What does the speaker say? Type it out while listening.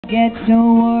Get to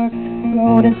work,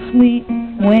 go to sleep.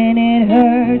 When it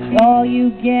hurts, all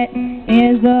you get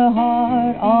is the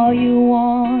heart. All you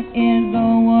want is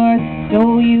the worth.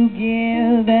 So you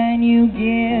give and you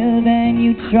give and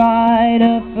you try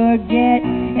to forget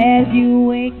as you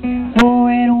wait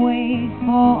for and wait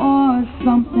for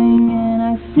something. And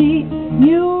I see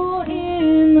you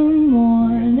in the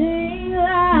morning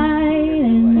light,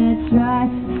 and I try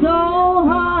so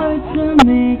hard to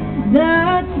make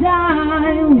the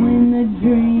time when the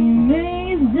dream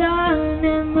is done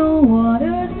and the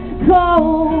water's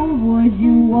cold. Would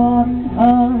you walk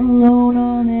alone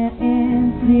on that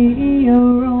empty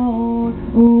road?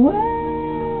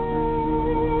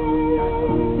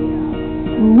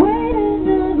 Wait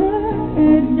another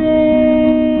day.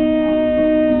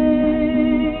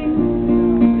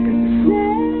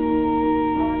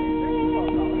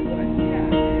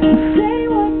 Say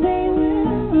what they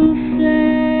will say.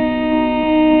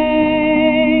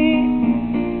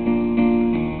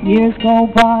 Years go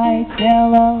by, tell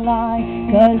a lie,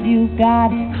 'cause you've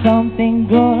got something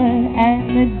good, and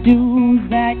the dues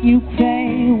that you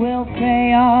pay will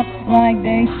pay off like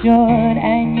they should,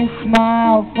 and you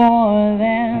smile for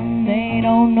them. They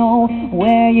don't know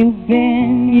where you've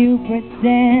been. You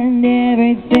pretend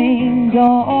everything's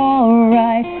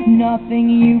alright. Nothing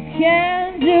you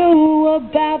can do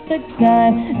about the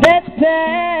time that's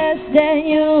passed, and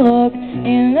you look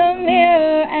in the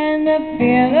mirror and the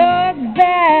fear looks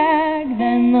back.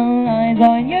 Then the lines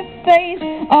on your face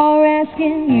are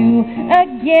asking you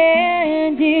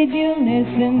again, did you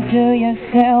listen to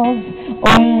yourself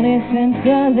or listen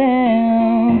to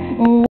them?